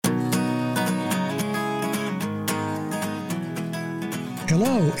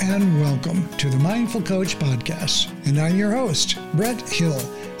Hello and welcome to the Mindful Coach Podcast. And I'm your host, Brett Hill.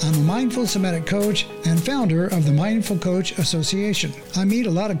 I'm a mindful somatic coach and founder of the Mindful Coach Association. I meet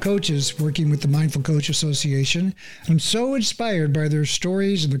a lot of coaches working with the Mindful Coach Association. I'm so inspired by their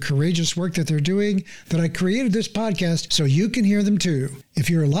stories and the courageous work that they're doing that I created this podcast so you can hear them too.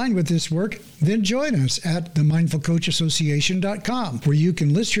 If you're aligned with this work, then join us at themindfulcoachassociation.com, where you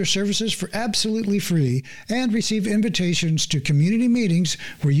can list your services for absolutely free and receive invitations to community meetings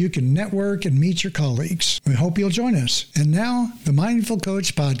where you can network and meet your colleagues. We hope you'll join us. And now, the Mindful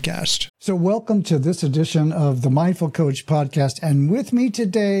Coach Podcast. So welcome to this edition of the Mindful Coach Podcast. And with me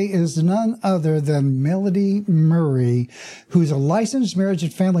today is none other than Melody Murray, who's a licensed marriage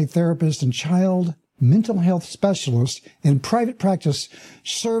and family therapist and child mental health specialist in private practice,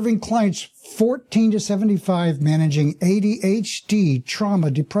 serving clients 14 to 75, managing ADHD, trauma,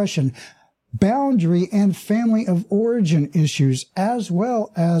 depression, boundary, and family of origin issues, as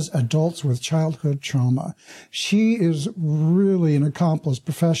well as adults with childhood trauma. She is really an accomplished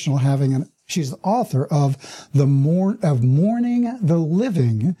professional, she's the author of Mourning the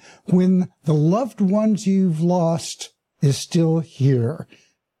Living, When the Loved Ones You've Lost is Still Here.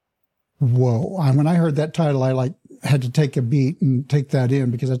 Whoa. When I heard that title, I had to take a beat and take that in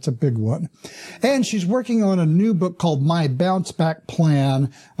because that's a big one. And she's working on a new book called My Bounce Back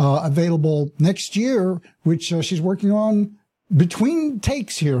Plan, available next year, which she's working on between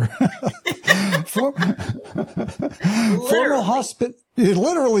takes here.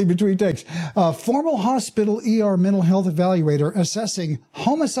 Literally between takes. Formal hospital ER mental health evaluator assessing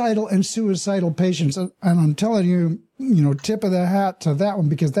homicidal and suicidal patients. And I'm telling you, tip of the hat to that one,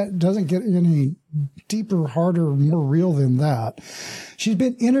 because that doesn't get any deeper, harder, more real than that. She's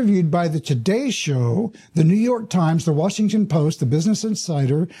been interviewed by the Today Show, the New York Times, the Washington Post, the Business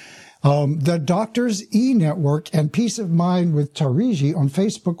Insider, the Doctors E-Network, and Peace of Mind with Taraji on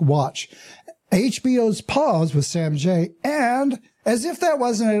Facebook Watch, HBO's Pause with Sam Jay, and as if that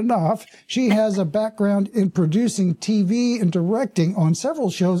wasn't enough, she has a background in producing TV and directing on several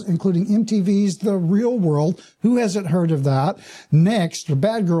shows, including MTV's The Real World. Who hasn't heard of that? Next, the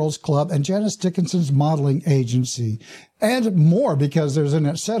Bad Girls Club, and Janice Dickinson's modeling agency. And more, because there's an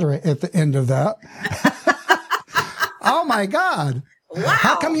et cetera at the end of that. Oh my God. Wow.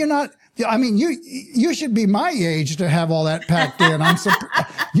 How come you're not? I mean, you should be my age to have all that packed in.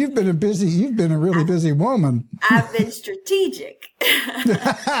 You've been a really busy woman. I've been strategic.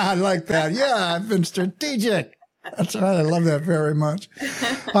 I like that. Yeah, I've been strategic. That's right. I love that very much.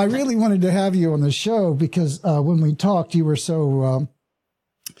 I really wanted to have you on the show because when we talked, you were so,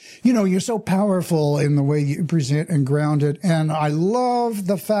 you're so powerful in the way you present and ground it. And I love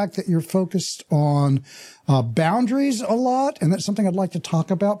the fact that you're focused on boundaries a lot. And that's something I'd like to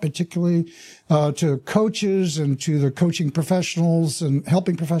talk about, particularly to coaches and to the coaching professionals and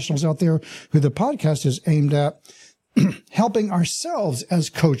helping professionals out there who the podcast is aimed at. Helping ourselves as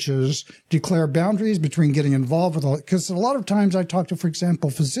coaches declare boundaries between getting involved with all, because a lot of times I talk to, for example,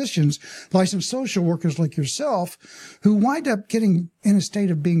 physicians, licensed social workers like yourself, who wind up getting in a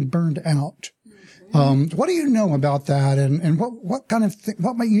state of being burned out. Mm-hmm. What do you know about that? And what kind of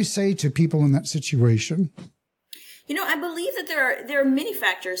what might you say to people in that situation? I believe that there are many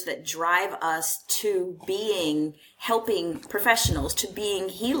factors that drive us to helping professionals, to being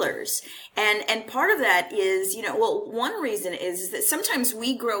healers. And part of that is, one reason is that sometimes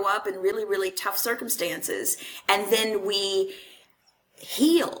we grow up in really, really tough circumstances, and then we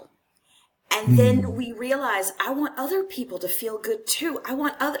heal. And then we realize, I want other people to feel good too. I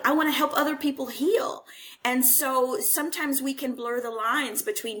want to help other people heal. And so sometimes we can blur the lines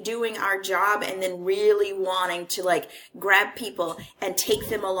between doing our job and then really wanting to grab people and take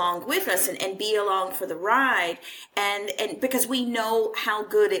them along with us and be along for the ride. And because we know how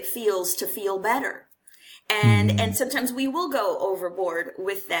good it feels to feel better. And sometimes we will go overboard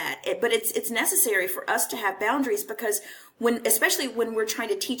with that, but it's necessary for us to have boundaries, because especially when we're trying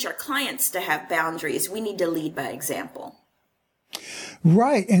to teach our clients to have boundaries, we need to lead by example.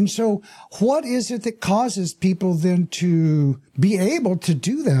 Right. And so what is it that causes people then to be able to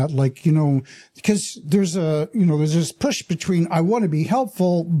do that? Because there's there's this push between I want to be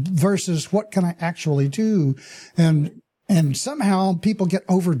helpful versus what can I actually do? And somehow people get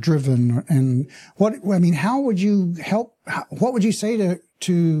overdriven. And how would you help? What would you say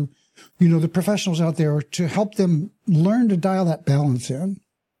to the professionals out there to help them learn to dial that balance in?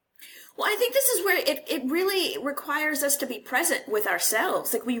 Well, I think this is where it really requires us to be present with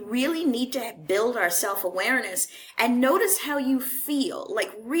ourselves. We really need to build our self-awareness and notice how you feel.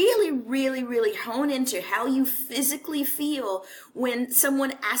 Really, really, really hone into how you physically feel when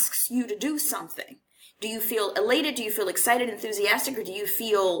someone asks you to do something. Do you feel elated? Do you feel excited, enthusiastic, or do you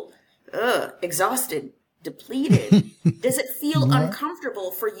feel exhausted, depleted? Does it feel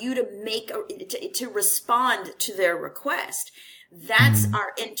uncomfortable for you to respond to their request? That's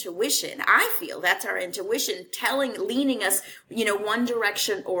our intuition. I feel that's our intuition leaning us, one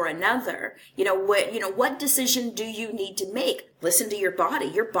direction or another. What decision do you need to make? Listen to your body.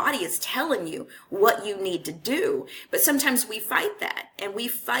 Your body is telling you what you need to do. But sometimes we fight that, and we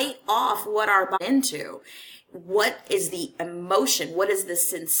fight off what our body into. What is the emotion? What is the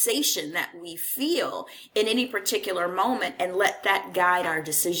sensation that we feel in any particular moment, and let that guide our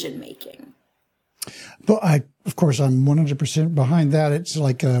decision making? But of course, I'm 100% behind that. It's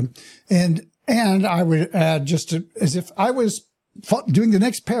like, and I would add as if I was doing the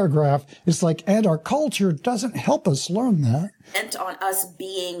next paragraph, it's like, and our culture doesn't help us learn that. And on us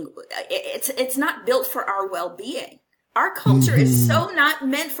it's not built for our well-being. Our culture is so not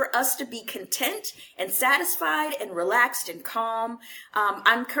meant for us to be content and satisfied and relaxed and calm.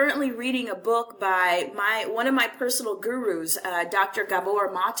 I'm currently reading a book by one of my personal gurus, Dr.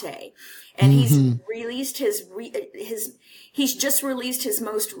 Gabor Mate, and he's released he's just released his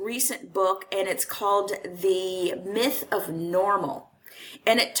most recent book, and it's called The Myth of Normal.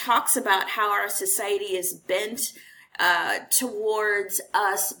 And it talks about how our society is bent towards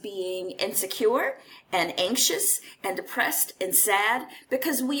us being insecure and anxious and depressed and sad,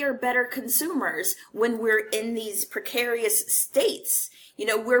 because we are better consumers when we're in these precarious states.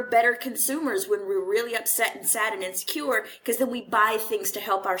 We're better consumers when we're really upset and sad and insecure, because then we buy things to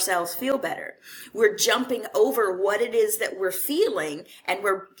help ourselves feel better. We're jumping over what it is that we're feeling, and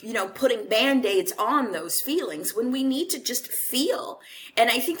we're, putting Band-Aids on those feelings when we need to just feel. And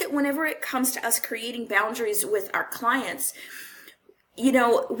I think that whenever it comes to us creating boundaries with our clients,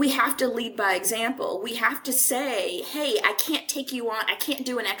 we have to lead by example. We have to say, hey, I can't take you on. I can't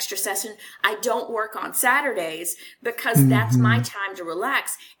do an extra session. I don't work on Saturdays because that's my time to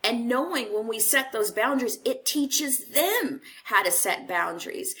relax. And knowing when we set those boundaries, it teaches them how to set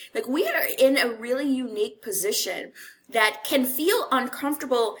boundaries. Like, we are in a really unique position that can feel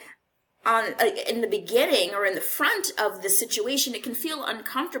uncomfortable in the beginning or in the front of the situation. It can feel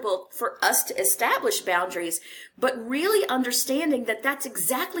uncomfortable for us to establish boundaries, but really understanding that that's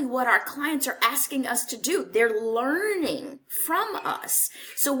exactly what our clients are asking us to do. They're learning from us,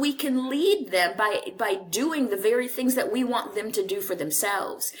 so we can lead them by doing the very things that we want them to do for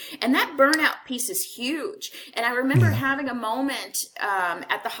themselves. And that burnout piece is huge. And I remember having a moment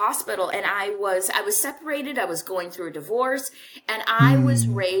at the hospital, and I was separated. I was going through a divorce, and I was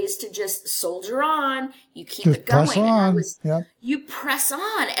raised to just soldier on. You keep it going. Press on. You press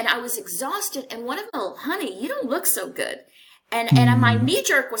on. And I was exhausted. And one of them, oh, honey, you don't look so good. And my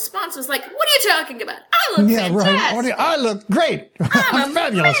knee-jerk response was like, what are you talking about? I look fantastic. Right. I look great. I'm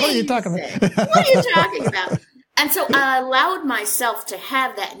fabulous. What are you talking about? What are you talking about? And so I allowed myself to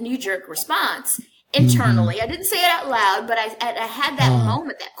have that knee-jerk response internally. I didn't say it out loud, but I had that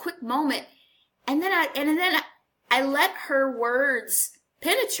moment, that quick moment. And then I let her words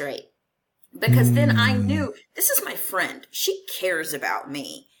penetrate. Because then I knew, this is my friend. She cares about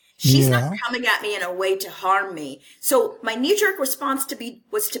me. She's not coming at me in a way to harm me. So my knee-jerk response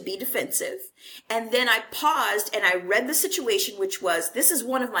was to be defensive. And then I paused and I read the situation, which was, this is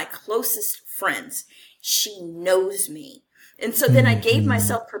one of my closest friends. She knows me. And so then I gave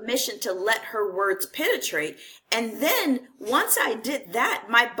myself permission to let her words penetrate. And then once I did that,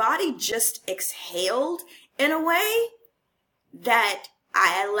 my body just exhaled in a way that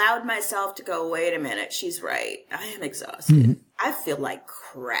I allowed myself to go, wait a minute, she's right. I am exhausted. I feel like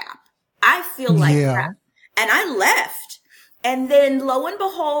crap. Crap. And I left. And then lo and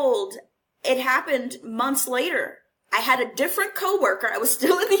behold, it happened months later. I had a different coworker. I was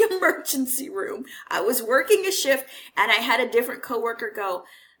still in the emergency room. I was working a shift, and I had a different coworker go,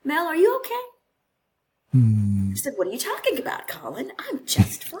 Mel, are you okay? I said, what are you talking about, Colin? I'm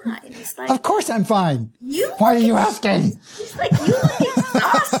just fine. He's like, of course I'm fine. Why are you asking? He's like, you look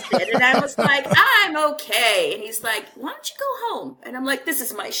exhausted. And I was like, I'm okay. And he's like, why don't you go home? And I'm like, this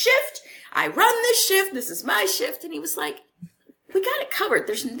is my shift. I run this shift. This is my shift. And he was like, we got it covered.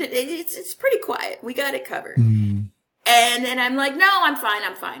 It's pretty quiet. We got it covered. And I'm like, no, I'm fine.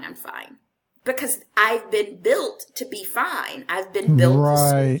 Because I've been built to be fine. I've been built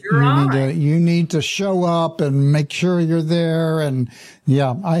to soldier on. You need to show up and make sure you're there. And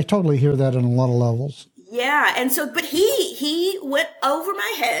I totally hear that on a lot of levels. Yeah. And so, but he went over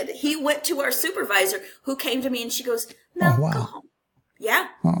my head. He went to our supervisor, who came to me, and she goes, no, go home. Yeah.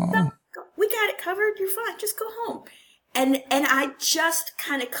 No, go. We got it covered. You're fine. Just go home. And I just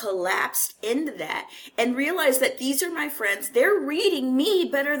kind of collapsed into that and realized that these are my friends. They're reading me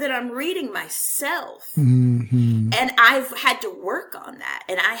better than I'm reading myself. Mm-hmm. And I've had to work on that.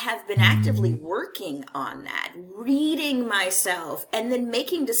 And I have been actively working on that, reading myself and then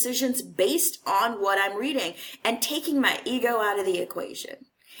making decisions based on what I'm reading and taking my ego out of the equation.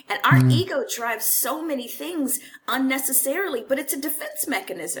 And our ego drives so many things unnecessarily, but it's a defense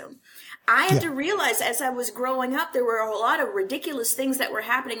mechanism. I had to realize as I was growing up, there were a lot of ridiculous things that were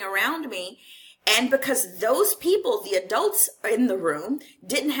happening around me. And because those people, the adults in the room,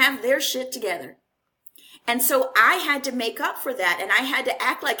 didn't have their shit together. And so I had to make up for that. And I had to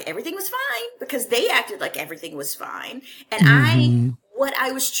act like everything was fine because they acted like everything was fine. And what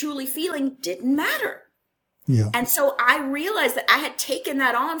I was truly feeling didn't matter. Yeah. And so I realized that I had taken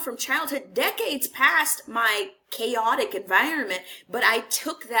that on from childhood, decades past my chaotic environment, but I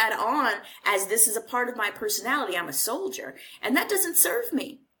took that on as this is a part of my personality. I'm a soldier, and that doesn't serve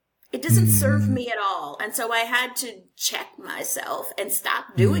me. It doesn't serve me at all. And so I had to check myself and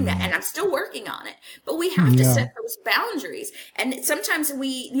stop doing that. And I'm still working on it. But we have to set those boundaries. And sometimes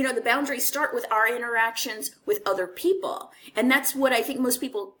the boundaries start with our interactions with other people. And that's what I think most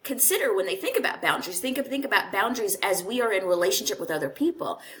people consider when they think about boundaries. Think about boundaries as we are in relationship with other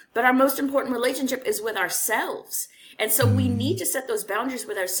people. But our most important relationship is with ourselves. And so we need to set those boundaries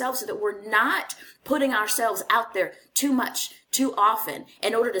with ourselves so that we're not putting ourselves out there too much, too often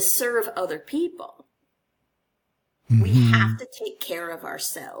in order to serve other people. We have to take care of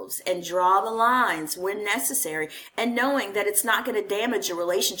ourselves and draw the lines when necessary, and knowing that it's not going to damage a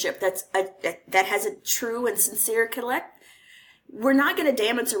relationship that has a true and sincere We're not going to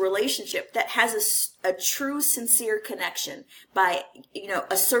damage a relationship that has a true, sincere connection by,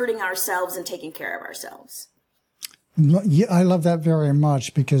 asserting ourselves and taking care of ourselves. Yeah, I love that very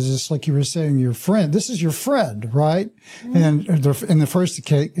much because it's like you were saying, your friend, this is your friend, right? And in the first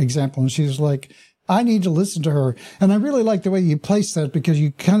example, and she's like, I need to listen to her. And I really like the way you placed that because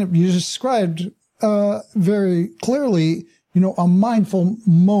you described, very clearly, a mindful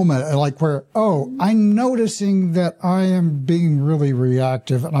moment, like where, I'm noticing that I am being really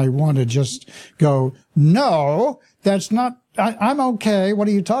reactive and I want to just go, no, that's not, I'm okay. What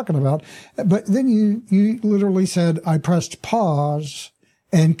are you talking about? But then you literally said, I pressed pause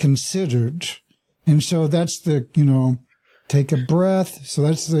and considered. And so that's the, take a breath. So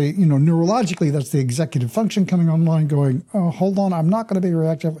that's the, neurologically, that's the executive function coming online going, oh, hold on. I'm not going to be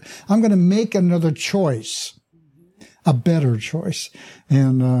reactive. I'm going to make another choice, a better choice.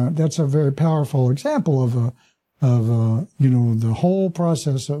 And, that's a very powerful example of the whole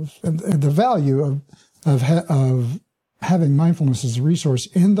process of the value of having mindfulness as a resource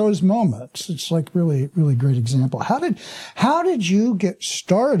in those moments. It's like really, really great example. How did you get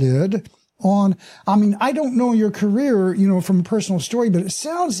started on, I don't know your career, from a personal story, but it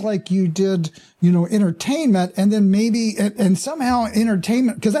sounds like you did, entertainment and then maybe, and somehow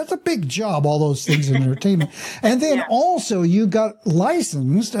entertainment, because that's a big job, all those things in entertainment. And then also you got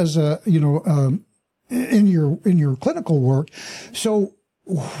licensed as a, in your clinical work. So,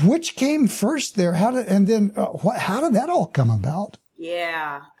 which came first there? How did that all come about?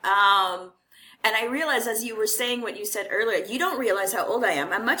 Yeah. And I realized as you were saying what you said earlier, you don't realize how old I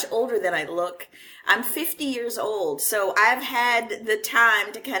am. I'm much older than I look. I'm 50 years old. So I've had the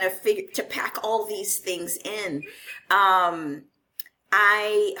time to kind of to pack all these things in.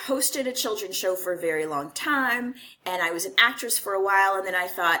 I hosted a children's show for a very long time, and I was an actress for a while, and then I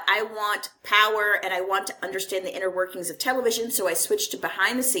thought, I want power, and I want to understand the inner workings of television, so I switched to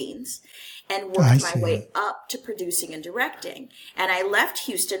behind the scenes and worked my way up to producing and directing. And I left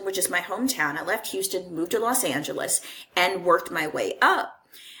Houston, which is my hometown. I left Houston, moved to Los Angeles, and worked my way up.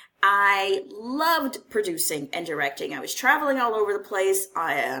 I loved producing and directing. I was traveling all over the place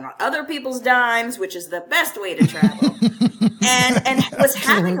on other people's dimes, which is the best way to travel. and was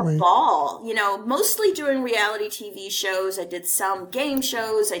having a ball, mostly doing reality TV shows. I did some game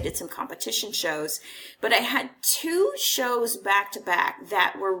shows. I did some competition shows. But I had 2 shows back to back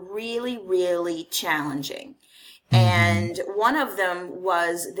that were really, really challenging. And one of them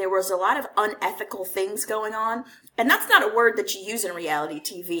was, there was a lot of unethical things going on. And that's not a word that you use in reality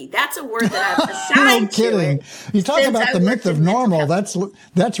TV. That's a word that I've assigned no kidding. to it. You talk about the myth of normal. That's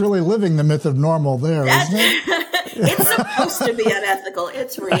really living the myth of normal there, isn't it? It's supposed to be unethical.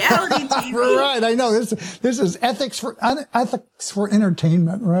 It's reality TV. Right. I know. This is ethics for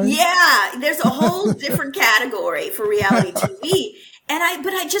entertainment, right? Yeah. There's a whole different category for reality TV. And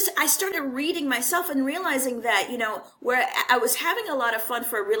I started reading myself and realizing that, where I was having a lot of fun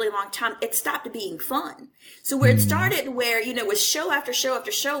for a really long time, it stopped being fun. So where it started, where, was show after show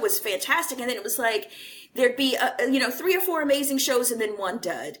after show was fantastic. And then it was like, there'd be, 3 or 4 amazing shows and then one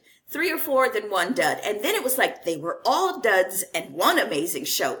dud. 3 or 4, then one dud. And then it was like they were all duds and one amazing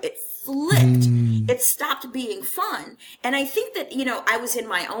show. It flipped. It stopped being fun. And I think that, I was in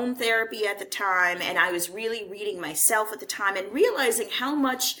my own therapy at the time, and I was really reading myself at the time and realizing how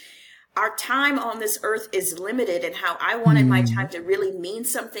much our time on this earth is limited, and how I wanted my time to really mean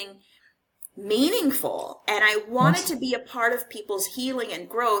something meaningful. And I wanted to be a part of people's healing and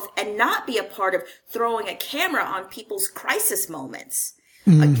growth, and not be a part of throwing a camera on people's crisis moments.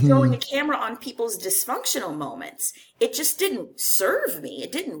 Throwing a camera on people's dysfunctional moments. It just didn't serve me.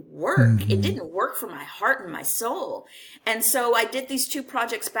 It didn't work. It didn't work for my heart and my soul. And so I did these 2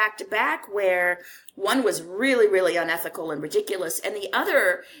 projects back to back, where one was really, really unethical and ridiculous, and the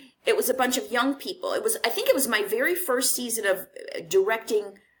other, it was a bunch of young people. I think it was my very first season of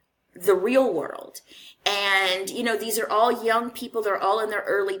directing the real world. And, these are all young people. They're all in their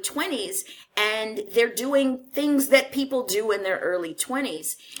early 20s, and they're doing things that people do in their early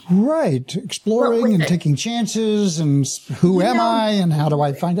 20s. Right. Exploring and taking chances, and who am I, and how do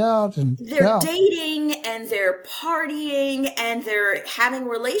I find out? And they're dating, and they're partying, and they're having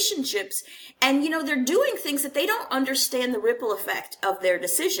relationships. And, they're doing things that they don't understand the ripple effect of their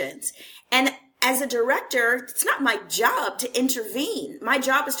decisions. And as a director, it's not my job to intervene. My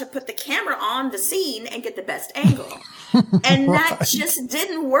job is to put the camera on the scene and get the best angle. And that just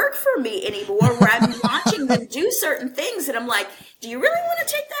didn't work for me anymore, where I'm watching them do certain things and I'm like, do you really want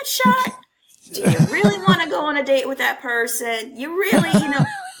to take that shot? Do you really want to go on a date with that person? You really,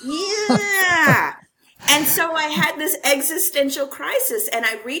 yeah. And so I had this existential crisis, and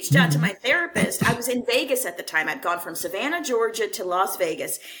I reached out to my therapist. I was in Vegas at the time. I'd gone from Savannah, Georgia to Las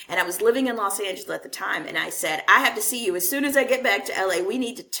Vegas, and I was living in Los Angeles at the time. And I said, I have to see you as soon as I get back to LA. We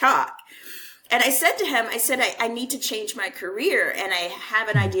need to talk. And I said to him, I need to change my career, and I have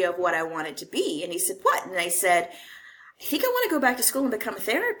an idea of what I want it to be. And he said, what? And I said, I think I want to go back to school and become a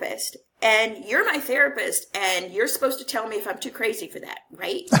therapist. And you're my therapist, and you're supposed to tell me if I'm too crazy for that,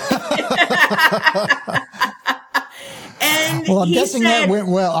 right? And well, I'm guessing that went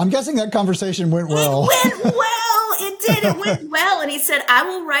well. I'm guessing that conversation went well. It went well. It did. It went well. And he said, I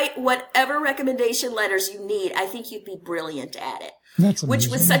will write whatever recommendation letters you need. I think you'd be brilliant at it. That's amazing. Which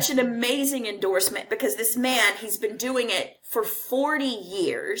was such an amazing endorsement, because this man, he's been doing it for 40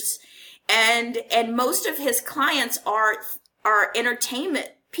 years. And most of his clients are entertainment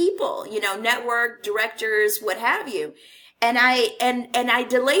people, network directors, what have you. And I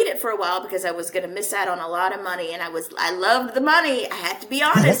delayed it for a while because I was going to miss out on a lot of money, and I loved the money. I had to be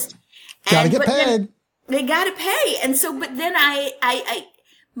honest. Gotta get paid. They gotta pay. And so, but then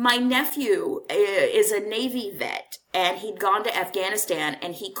my nephew is a Navy vet, and he'd gone to Afghanistan,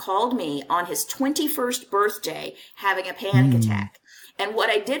 and he called me on his 21st birthday having a panic attack. And what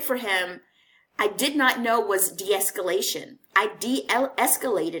I did for him, I did not know was de-escalation. I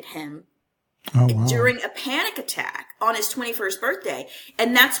de-escalated him during a panic attack on his 21st birthday.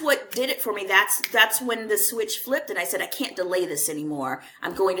 And that's what did it for me. That's when the switch flipped, and I said, I can't delay this anymore.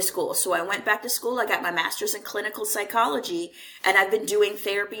 I'm going to school. So I went back to school. I got my master's in clinical psychology, and I've been doing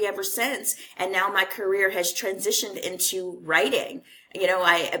therapy ever since. And now my career has transitioned into writing.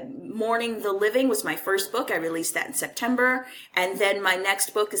 Mourning the Living was my first book. I released that in September. And then my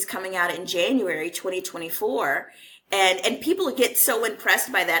next book is coming out in January 2024. And people get so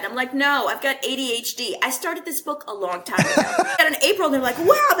impressed by that. I'm like, no, I've got ADHD. I started this book a long time ago. I got in April, and they're like,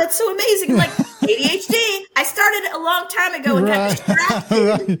 wow, that's so amazing. I'm like, ADHD. I started it a long time ago and got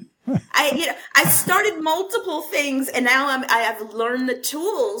distracted. I started multiple things, and now I have learned the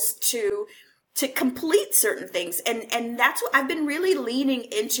tools to complete certain things. And that's what I've been really leaning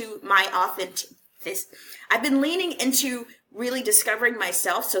into I've been leaning into really discovering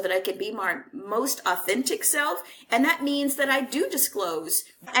myself so that I can be my most authentic self. And that means that I do disclose.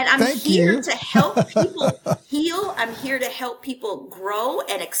 And I'm here to help people heal. I'm here to help people grow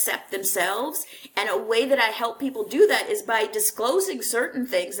and accept themselves. And a way that I help people do that is by disclosing certain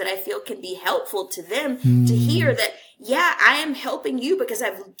things that I feel can be helpful to them to hear that, yeah, I am helping you because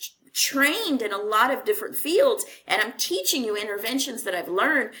I've trained in a lot of different fields, and I'm teaching you interventions that I've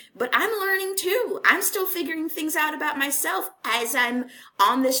learned, but I'm learning too. I'm still figuring things out about myself as I'm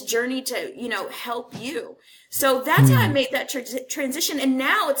on this journey to, help you. So that's how I made that transition. And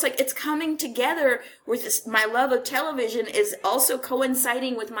now it's like, it's coming together with this. My love of television is also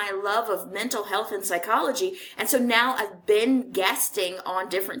coinciding with my love of mental health and psychology. And so now I've been guesting on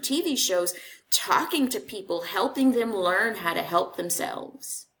different TV shows, talking to people, helping them learn how to help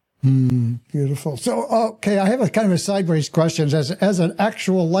themselves. Beautiful. So, okay, I have a kind of a sideways question. As an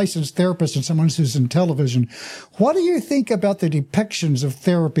actual licensed therapist and someone who's in television, what do you think about the depictions of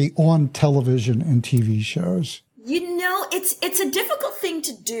therapy on television and TV shows? You know, it's a difficult thing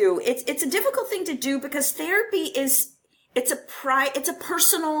to do. It's a difficult thing to do because therapy it's a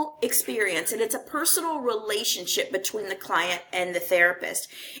personal experience, and it's a personal relationship between the client and the therapist.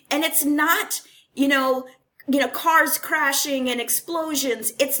 And it's not, cars crashing and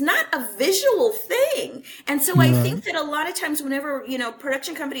explosions. It's not a visual thing. And so I think that a lot of times whenever,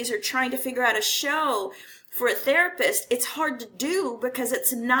 production companies are trying to figure out a show for a therapist, it's hard to do because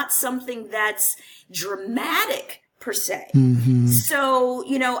it's not something that's dramatic per se. So,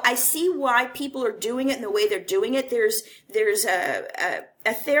 I see why people are doing it in the way they're doing it. There's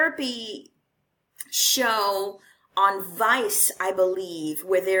a therapy show on Vice, I believe,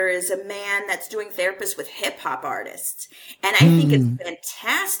 where there is a man that's doing therapist with hip hop artists. And I think it's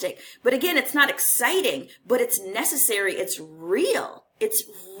fantastic. But again, it's not exciting, but it's necessary. It's real. It's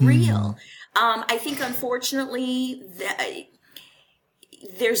real. I think, unfortunately,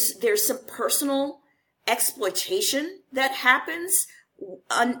 there's some personal exploitation that happens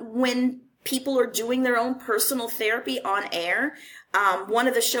when people are doing their own personal therapy on air. One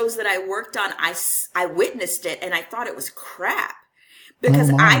of the shows that I worked on, I witnessed it and I thought it was crap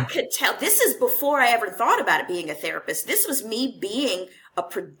because I could tell. This is before I ever thought about it being a therapist. This was me being a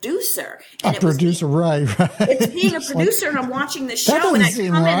producer. And right. It's being a producer, and I'm watching the show, and I come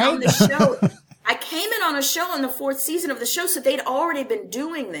in on the show. I came in on a show on the 4th season of the show, so they'd already been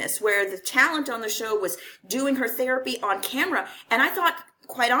doing this, where the talent on the show was doing her therapy on camera. And I thought,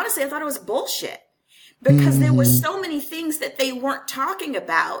 quite honestly, I thought it was bullshit because there were so many things that they weren't talking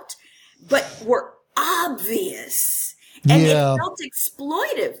about, but were obvious. And it felt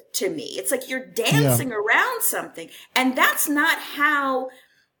exploitive to me. It's like you're dancing around something. And that's not how,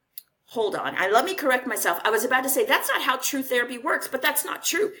 hold on, let me correct myself. I was about to say that's not how true therapy works, but that's not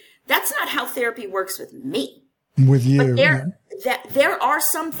true. That's not how therapy works with me. With you. But there are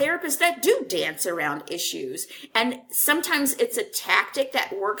some therapists that do dance around issues. And sometimes it's a tactic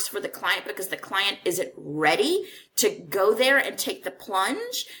that works for the client because the client isn't ready to go there and take the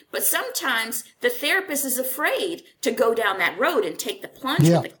plunge. But sometimes the therapist is afraid to go down that road and take the plunge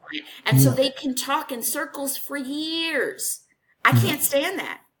with the client. And so they can talk in circles for years. I can't stand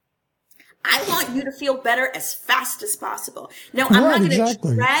that. I want you to feel better as fast as possible. No, I'm not going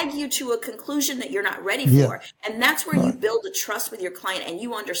to drag you to a conclusion that you're not ready for. And that's where you build a trust with your client and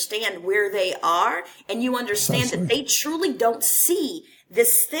you understand where they are and you understand that they truly don't see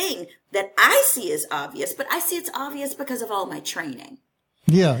this thing that I see as obvious, but I see it's obvious because of all my training.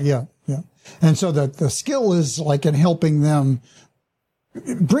 Yeah. And so the skill is like in helping them,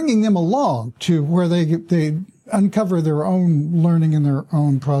 bringing them along to where they uncover their own learning and their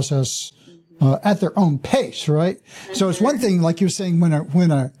own process at their own pace, right? So it's one thing, like you're saying,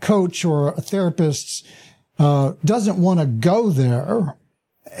 when a coach or a therapist doesn't want to go there,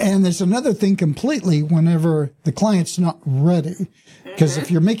 and there's another thing completely whenever the client's not ready. Because if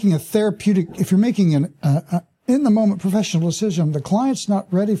you're making if you're making an in the moment professional decision, the client's not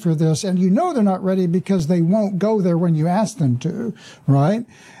ready for this, and they're not ready because they won't go there when you ask them to, right?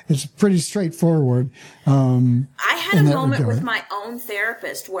 It's pretty straightforward. I had a moment with my own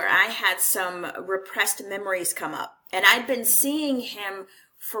therapist where I had some repressed memories come up, and I'd been seeing him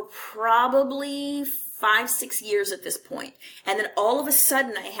for probably 5-6 years at this point. And then all of a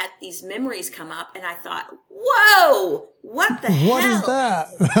sudden I had these memories come up and I thought, whoa, what the hell? What is that?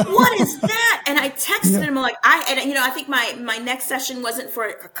 What is that? And I texted him like, I think my next session wasn't for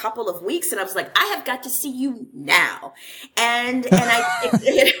a couple of weeks. And I was like, I have got to see you now. And I,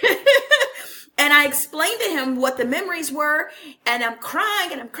 and I explained to him what the memories were, and I'm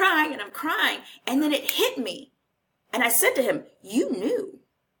crying and I'm crying and I'm crying. And then it hit me. And I said to him, you knew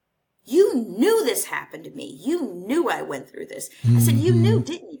this happened to me. You knew I went through this. I said, you knew,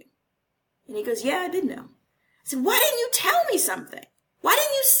 didn't you? And he goes, yeah, I did know. I said, why didn't you tell me something? Why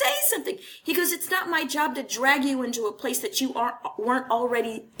didn't you say something? He goes, it's not my job to drag you into a place that you weren't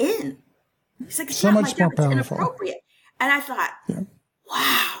already in. He's like, it's not my job. It's inappropriate. And I thought,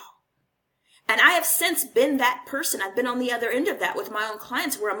 wow. And I have since been that person. I've been on the other end of that with my own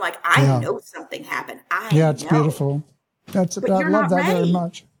clients where I'm like, I know something happened. It's beautiful. I love that very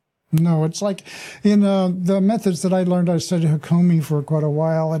much. No, it's like in the methods that I learned, I studied Hakomi for quite a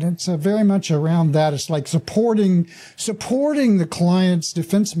while, and it's very much around that. It's like supporting the client's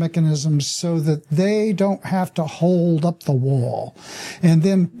defense mechanisms so that they don't have to hold up the wall. And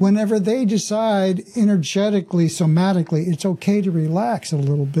then whenever they decide energetically, somatically, it's okay to relax a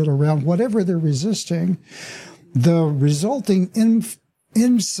little bit around whatever they're resisting, the resulting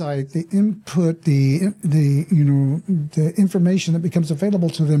insight, the input, the information that becomes available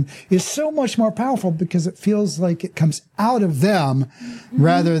to them is so much more powerful because it feels like it comes out of them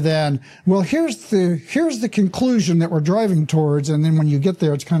rather than, well, here's the conclusion that we're driving towards. And then when you get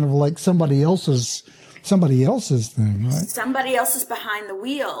there, it's kind of like somebody else's thing, right? Somebody else is behind the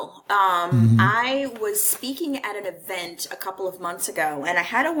wheel. I was speaking at an event a couple of months ago, and I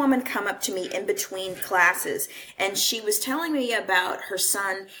had a woman come up to me in between classes, and she was telling me about her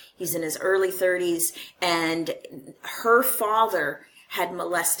son. He's in his early 30s, and her father had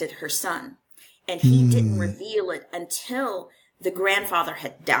molested her son, and he didn't reveal it until the grandfather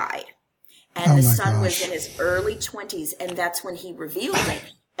had died. And the son was in his early 20s, and that's when he revealed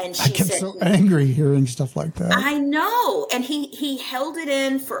it. And she get so angry hearing stuff like that. I know. And he held it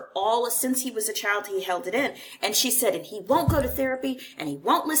in since he was a child, he held it in. And she said, and he won't go to therapy, and he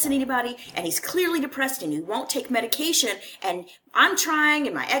won't listen to anybody, and he's clearly depressed, and he won't take medication. And I'm trying,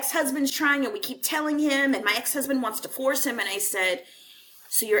 and my ex-husband's trying, and we keep telling him, and my ex-husband wants to force him. And I said,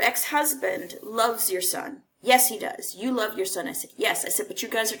 so your ex-husband loves your son? Yes, he does. You love your son? I said, yes. I said, but you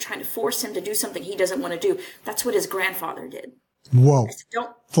guys are trying to force him to do something he doesn't want to do. That's what his grandfather did. Whoa. I said,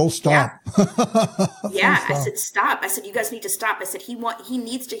 don't. Full stop. Yeah. I said, stop. I said, you guys need to stop. I said, he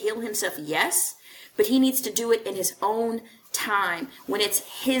needs to heal himself. Yes, but he needs to do it in his own time when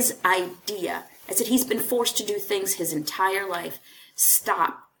it's his idea. I said, he's been forced to do things his entire life.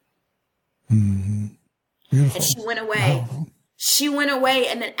 Stop. Beautiful. And she went away. Wow. She went away,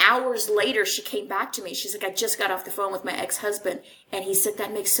 and then hours later, she came back to me. She's like, I just got off the phone with my ex-husband. And he said,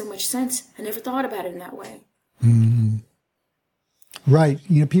 that makes so much sense. I never thought about it in that way. Right.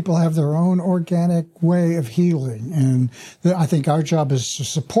 People have their own organic way of healing. And I think our job is to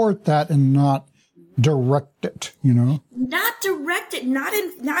support that and not direct it, Not direct it,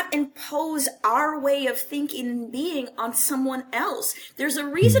 not impose our way of thinking and being on someone else. There's a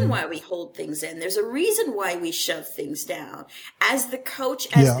reason why we hold things in. There's a reason why we shove things down. As the coach,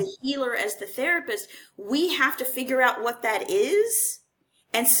 as the healer, as the therapist, we have to figure out what that is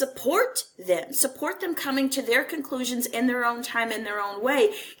and support them coming to their conclusions in their own time, in their own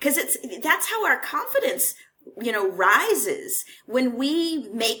way. Because that's how our confidence rises when we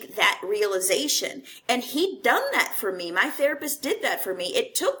make that realization. And he'd done that for me. My therapist did that for me.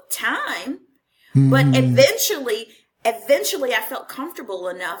 It took time, but eventually I felt comfortable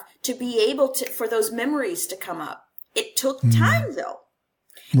enough to be able for those memories to come up. It took time though.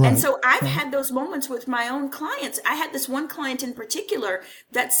 Right. And so I've had those moments with my own clients. I had this one client in particular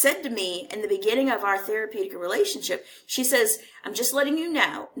that said to me in the beginning of our therapeutic relationship, she says, I'm just letting you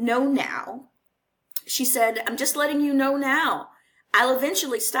know now. She said, I'm just letting you know now. I'll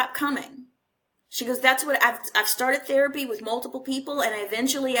eventually stop coming. She goes, that's what I've started therapy with multiple people, and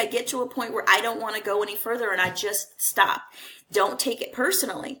eventually I get to a point where I don't want to go any further, and I just stop. Don't take it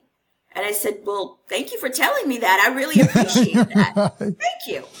personally. And I said, well, thank you for telling me that. I really appreciate that. Thank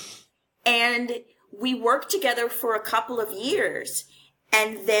you. And we worked together for a couple of years,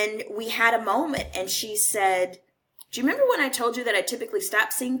 and then we had a moment, and she said, do you remember when I told you that I typically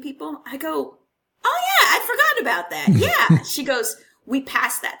stop seeing people? I go, oh yeah, I forgot about that. Yeah. She goes, we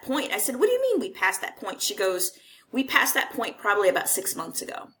passed that point. I said, what do you mean we passed that point? She goes, we passed that point probably about 6 months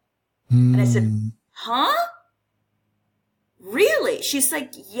ago. And I said, huh? Really? She's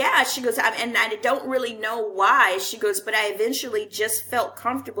like, yeah. She goes, and I don't really know why. She goes, but I eventually just felt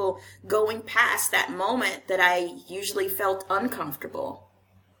comfortable going past that moment that I usually felt uncomfortable.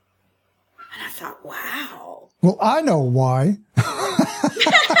 And I thought, wow. Well, I know why.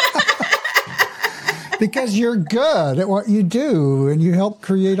 Because you're good at what you do, and you help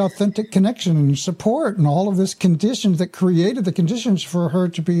create authentic connection and support and all of this conditions that created the conditions for her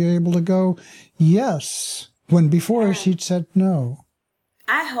to be able to go, yes, when before she'd said no.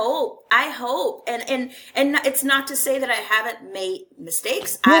 I hope. And it's not to say that I haven't made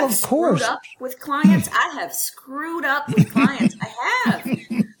mistakes. Well, I've screwed up with clients. I have screwed up with clients. I have.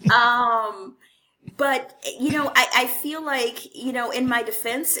 But, I feel like, in my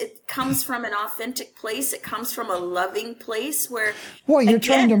defense, it comes from an authentic place. It comes from a loving place where. Well,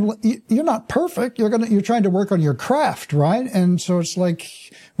 you're not perfect. You're trying to work on your craft, right? And so it's like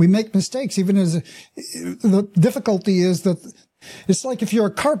we make mistakes, even as the difficulty is that it's like if you're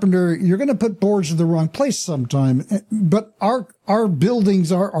a carpenter, you're going to put boards in the wrong place sometime. But our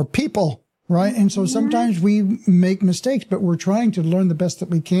buildings are people. Right. And so sometimes we make mistakes, but we're trying to learn the best that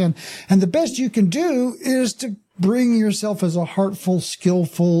we can. And the best you can do is to bring yourself as a heartful,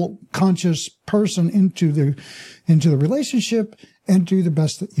 skillful, conscious person into the relationship and do the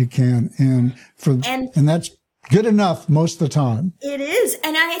best that you can. And that's good enough most of the time. It is.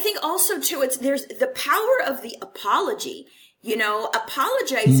 And I think also too, there's the power of the apology You know,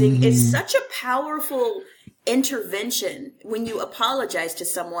 apologizing is such a powerful intervention when you apologize to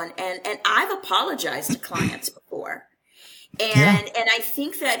someone. And I've apologized to clients before. And I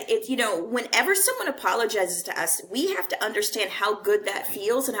think that it's, you know, whenever someone apologizes to us, we have to understand how good that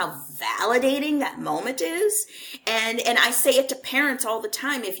feels and how validating that moment is. And I say it to parents all the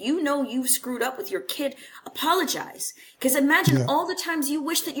time. If you know you've screwed up with your kid, apologize. Because imagine all the times you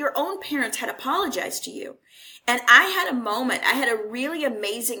wish that your own parents had apologized to you. And I had a really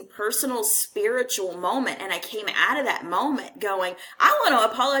amazing personal spiritual moment. And I came out of that moment going, I want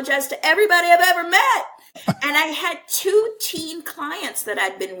to apologize to everybody I've ever met. And I had 2 teen clients that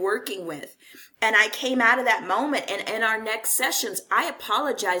I'd been working with. And I came out of that moment, and in our next sessions, I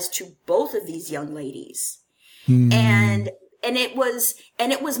apologized to both of these young ladies. And it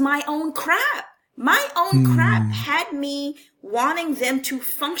was my own crap. My own crap had me wanting them to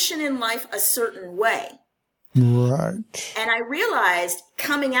function in life a certain way. Right. And I realized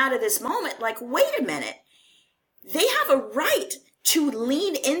coming out of this moment, like, wait a minute, they have a right to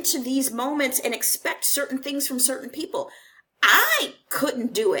lean into these moments and expect certain things from certain people. I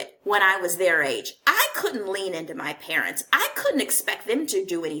couldn't do it when I was their age. I couldn't lean into my parents. I couldn't expect them to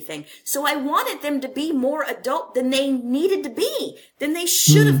do anything. So I wanted them to be more adult than they needed to be, than they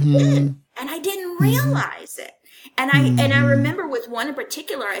should have been. And I didn't realize it. And I remember with one in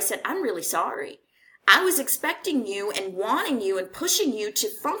particular, I said, I'm really sorry. I was expecting you and wanting you and pushing you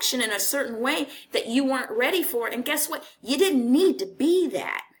to function in a certain way that you weren't ready for. And guess what? You didn't need to be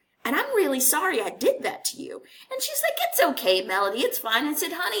that. And I'm really sorry I did that to you. And she's like, it's okay, Melody. It's fine. I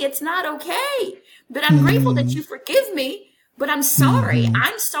said, honey, it's not okay. But I'm grateful that you forgive me. But I'm sorry.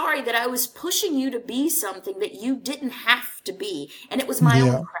 I'm sorry that I was pushing you to be something that you didn't have to be. And it was my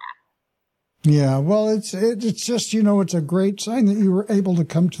own crap. Yeah, well, it's just, you know, it's a great sign that you were able to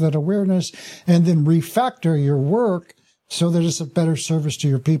come to that awareness and then refactor your work so that it's a better service to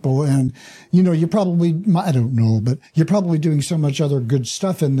your people. And, you know, you probably, I don't know, but you're probably doing so much other good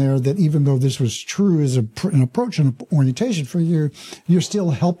stuff in there that even though this was true as an approach and an orientation for you, you're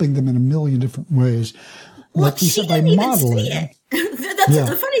still helping them in a million different ways. Well, like you said, by modeling.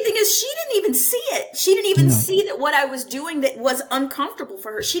 The funny thing is, she didn't even see it. She didn't even see that what I was doing that was uncomfortable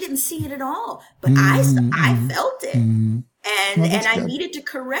for her. She didn't see it at all. But I felt it. And I needed to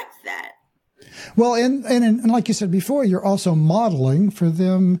correct that. Well, and like you said before, you're also modeling for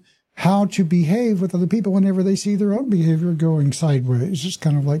them how to behave with other people whenever they see their own behavior going sideways. It's just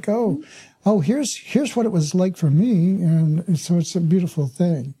kind of like, oh, here's what it was like for me. And so it's a beautiful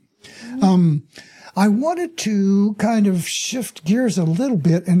thing. I wanted to kind of shift gears a little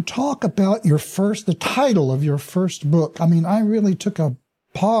bit and talk about the title of your first book. I mean, I really took a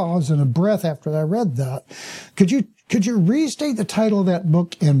pause and a breath after I read that. Could you restate the title of that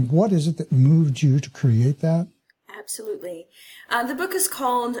book and what is it that moved you to create that? Absolutely. The book is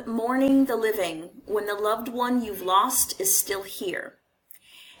called Mourning the Living, When the Loved One You've Lost is Still Here.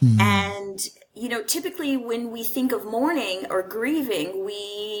 And, you know, typically when we think of mourning or grieving,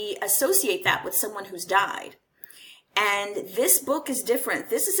 we associate that with someone who's died. And this book is different.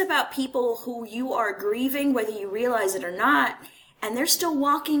 This is about people who you are grieving, whether you realize it or not, and they're still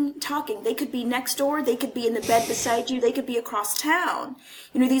walking, talking. They could be next door. They could be in the bed beside you. They could be across town.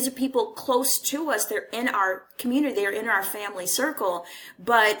 You know, these are people close to us. They're in our community. They're in our family circle,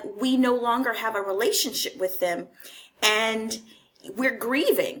 but we no longer have a relationship with them. And we're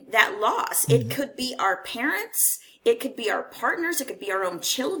grieving that loss. It could be our parents. It could be our partners. It could be our own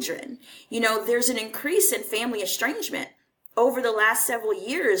children. You know, there's an increase in family estrangement over the last several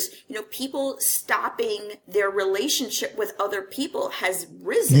years. You know, people stopping their relationship with other people has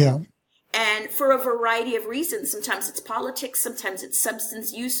risen. Yeah. And for a variety of reasons. Sometimes it's politics. Sometimes it's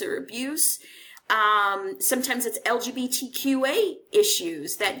substance use or abuse. Sometimes it's LGBTQA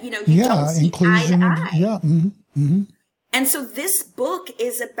issues that, you know, you don't see inclusion, eye to eye. Yeah. Mm-hmm. And so this book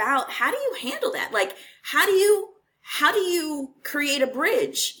is about, how do you handle that? Like, how do you create a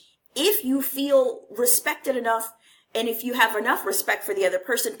bridge if you feel respected enough and if you have enough respect for the other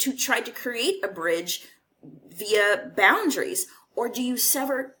person to try to create a bridge via boundaries? Or do you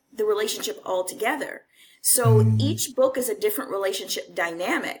sever the relationship altogether? So each book is a different relationship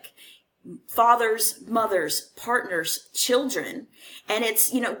dynamic. Fathers, mothers, partners, children. And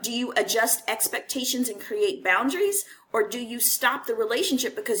it's, you know, do you adjust expectations and create boundaries? Or do you stop the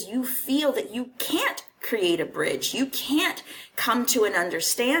relationship because you feel that you can't create a bridge? You can't come to an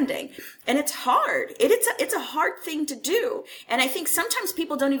understanding. And it's hard. It's a hard thing to do. And I think sometimes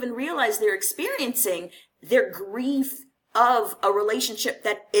people don't even realize they're experiencing their grief of a relationship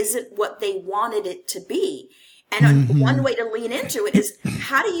that isn't what they wanted it to be. And one way to lean into it is,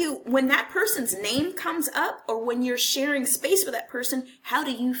 how do you, when that person's name comes up or when you're sharing space with that person, how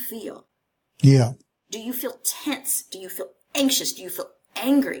do you feel? Yeah. Do you feel tense? Do you feel anxious? Do you feel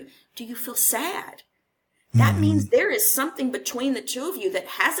angry? Do you feel sad? That means there is something between the two of you that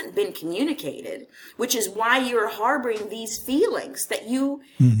hasn't been communicated, which is why you're harboring these feelings that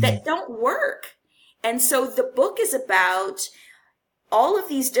that don't work. And so the book is about all of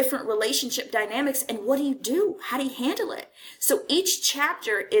these different relationship dynamics and what do you do? How do you handle it? So each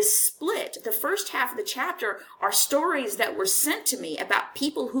chapter is split. The first half of the chapter are stories that were sent to me about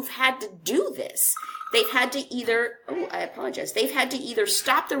people who've had to do this. They've had to either, they've had to either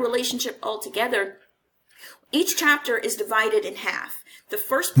stop the relationship altogether. Each chapter is divided in half. The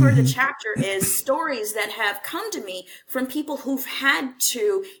first part of the chapter is stories that have come to me from people who've had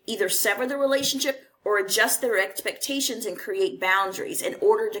to either sever the relationship or adjust their expectations and create boundaries in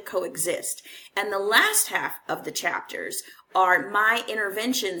order to coexist. And the last half of the chapters are my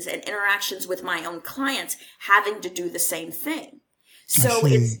interventions and interactions with my own clients having to do the same thing. So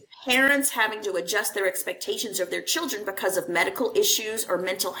it's parents having to adjust their expectations of their children because of medical issues or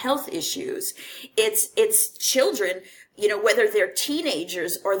mental health issues. It's children, whether they're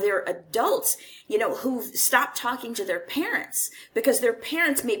teenagers or they're adults, who've stopped talking to their parents because their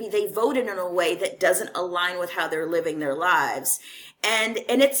parents, maybe they voted in a way that doesn't align with how they're living their lives. And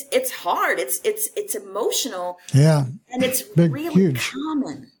it's hard. It's emotional. Yeah. And it's really huge.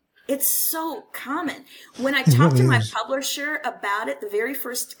 Common. It's so common. When I talked to my publisher about it, the very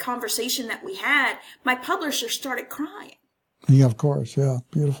first conversation that we had, my publisher started crying. Yeah, of course. Yeah.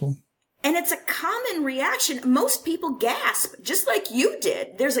 Beautiful. And it's a common reaction. Most people gasp, just like you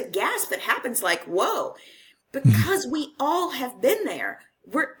did. There's a gasp that happens like, whoa, because we all have been there.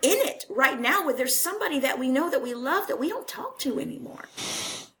 We're in it right now where there's somebody that we know that we love that we don't talk to anymore.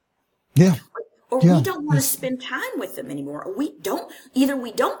 Yeah. Or we don't want to spend time with them anymore. Or either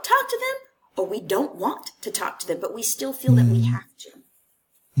we don't talk to them or we don't want to talk to them, but we still feel that we have to.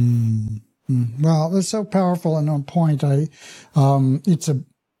 Well, that's so powerful and on point. I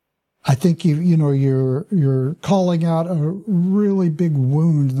think you're calling out a really big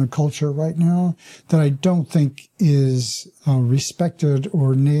wound in the culture right now that I don't think is respected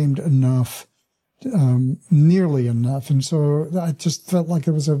or named enough. Nearly enough. And so I just felt like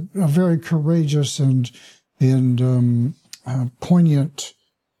it was a very courageous and poignant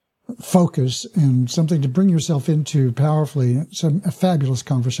focus and something to bring yourself into powerfully. It's a fabulous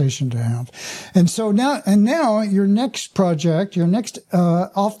conversation to have. And so now your next project, your next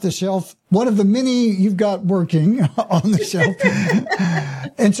off the shelf, one of the many you've got working on the shelf.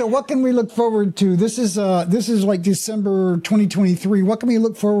 And so what can we look forward to? This is like December 2023. What can we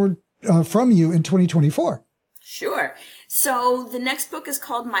look forward from you in 2024? Sure. So the next book is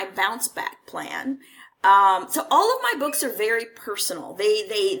called My Bounce Back Plan. So all of my books are very personal. There's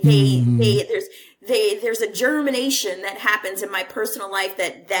a germination that happens in my personal life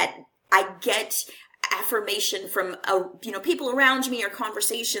that I get affirmation from, people around me or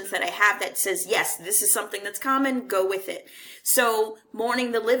conversations that I have that says, yes, this is something that's common, go with it. So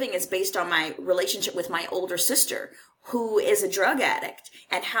Mourning the Living is based on my relationship with my older sister, who is a drug addict,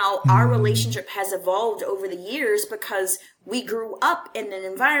 and how our relationship has evolved over the years because we grew up in an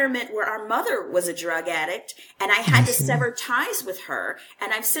environment where our mother was a drug addict, and I had to sever ties with her.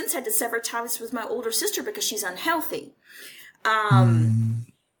 And I've since had to sever ties with my older sister because she's unhealthy. And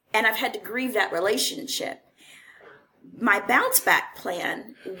I've had to grieve that relationship. My bounce back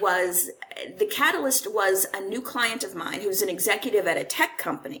plan was, the catalyst was a new client of mine who's an executive at a tech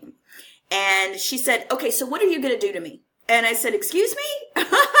company. And she said, okay, so what are you going to do to me? And I said, excuse me?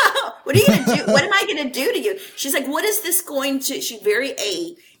 What are you going to do? What am I going to do to you? She's like, what is this going to, she's very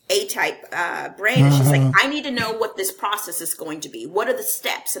A-type brain. And she's like, I need to know what this process is going to be. What are the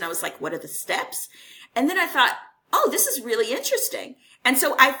steps? And I was like, what are the steps? And then I thought, oh, this is really interesting. And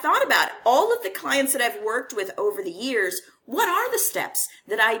so I thought about all of the clients that I've worked with over the years. What are the steps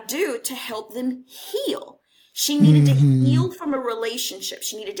that I do to help them heal? She needed to heal from a relationship.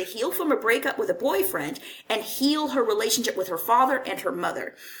 She needed to heal from a breakup with a boyfriend and heal her relationship with her father and her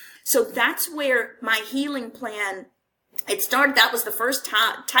mother. So that's where my healing plan, it started. That was the first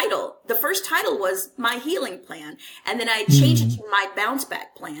title. The first title was My Healing Plan. And then I changed it to My Bounce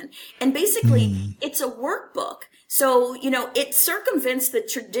Back Plan. And basically it's a workbook. So, it circumvents the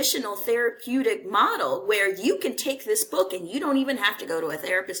traditional therapeutic model where you can take this book and you don't even have to go to a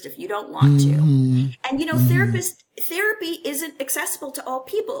therapist if you don't want to. And, therapy isn't accessible to all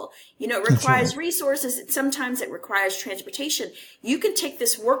people. It requires resources. Sometimes it requires transportation. You can take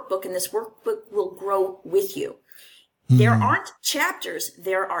this workbook and this workbook will grow with you. There aren't chapters,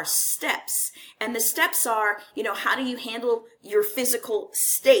 there are steps. And the steps are, how do you handle your physical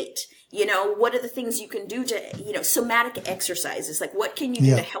state? What are the things you can do to, somatic exercises? Like, what can you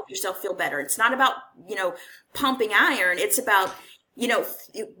do to help yourself feel better? It's not about, pumping iron. It's about,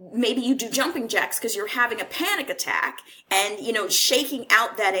 maybe you do jumping jacks because you're having a panic attack, and, shaking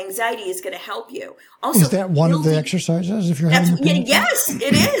out that anxiety is going to help you. Also, is that one of the exercises if you're having a panic attack? Yes,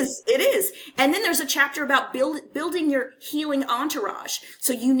 it is. It is. And then there's a chapter about building your healing entourage.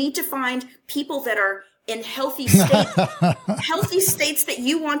 So you need to find people that are in healthy states that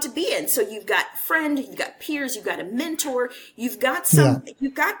you want to be in. So you've got friend, you've got peers, you've got a mentor, you've got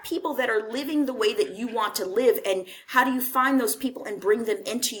you've got people that are living the way that you want to live. And how do you find those people and bring them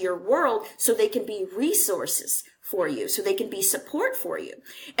into your world so they can be resources for you, so they can be support for you?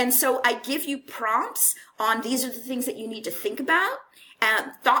 And so I give you prompts on these are the things that you need to think about.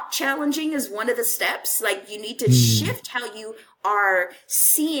 Thought challenging is one of the steps. Like, you need to shift how you are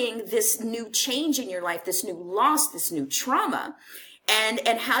seeing this new change in your life, this new loss, this new trauma.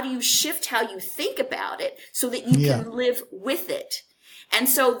 And how do you shift how you think about it so that you can live with it? And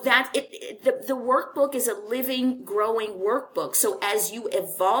so that the workbook is a living, growing workbook. So as you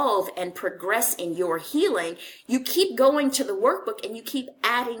evolve and progress in your healing, you keep going to the workbook and you keep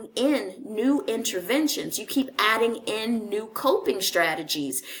adding in new interventions. You keep adding in new coping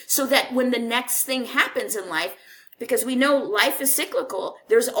strategies so that when the next thing happens in life, because we know life is cyclical,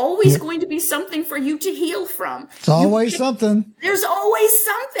 there's always going to be something for you to heal from. It's always something. There's always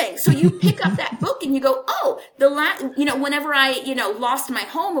something. So you pick up that book and you go, oh, whenever I, lost my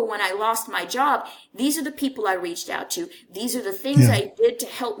home or when I lost my job, these are the people I reached out to. These are the things I did to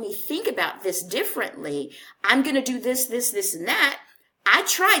help me think about this differently. I'm going to do this, and that. I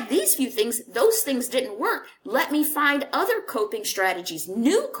tried these few things. Those things didn't work. Let me find other coping strategies,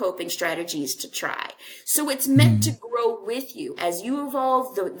 new coping strategies to try. So it's meant to grow with you. As you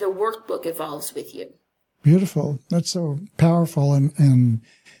evolve, the workbook evolves with you. Beautiful. That's so powerful. And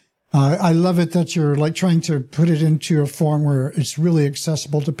I love it that you're like trying to put it into a form where it's really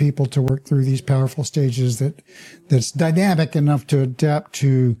accessible to people to work through these powerful stages that's dynamic enough to adapt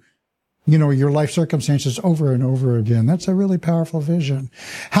to your life circumstances over and over again. That's a really powerful vision.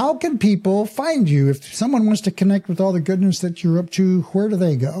 How can people find you? If someone wants to connect with all the goodness that you're up to, where do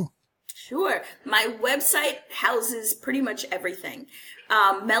they go? Sure. My website houses pretty much everything.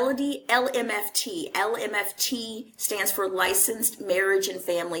 Melody LMFT. LMFT stands for Licensed Marriage and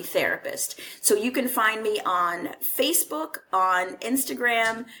Family Therapist. So you can find me on Facebook, on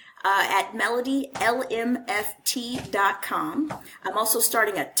Instagram, at melodylmft.com. I'm also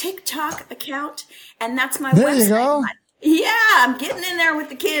starting a TikTok account, and that's my website. There you go. I'm getting in there with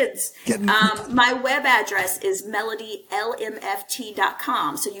the kids. My web address is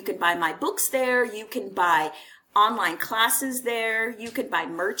melodylmft.com. So you can buy my books there. You can buy online classes there. You can buy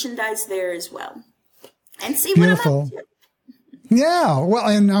merchandise there as well. And see what I'm up to. Yeah. Well,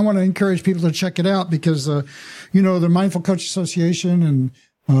 and I want to encourage people to check it out because, the Mindful Coach Association and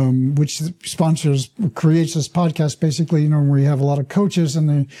which creates this podcast, basically, where you have a lot of coaches and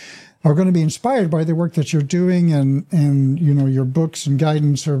they are going to be inspired by the work that you're doing and your books and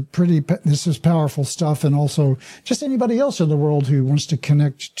guidance are this is powerful stuff. And also just anybody else in the world who wants to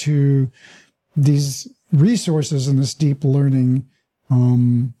connect to these resources and this deep learning, I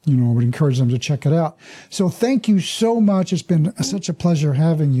would encourage them to check it out. So thank you so much. It's been such a pleasure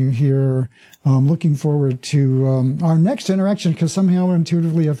having you here. Looking forward to our next interaction because somehow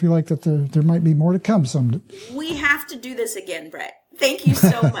intuitively I feel like that there might be more to come someday. We have to do this again, Brett. Thank you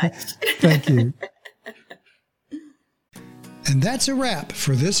so much. Thank you. And that's a wrap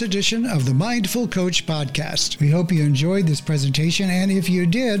for this edition of the Mindful Coach Podcast. We hope you enjoyed this presentation, and if you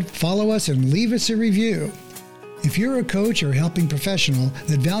did, follow us and leave us a review. If you're a coach or helping professional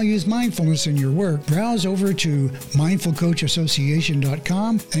that values mindfulness in your work, browse over to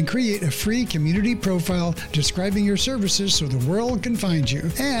mindfulcoachassociation.com and create a free community profile describing your services so the world can find you.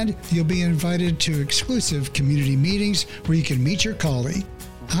 And you'll be invited to exclusive community meetings where you can meet your colleague.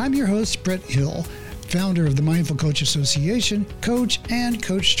 I'm your host, Brett Hill, founder of the Mindful Coach Association, coach and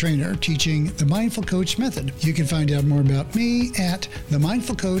coach trainer teaching the Mindful Coach Method. You can find out more about me at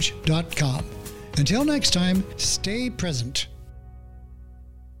themindfulcoach.com. Until next time, stay present.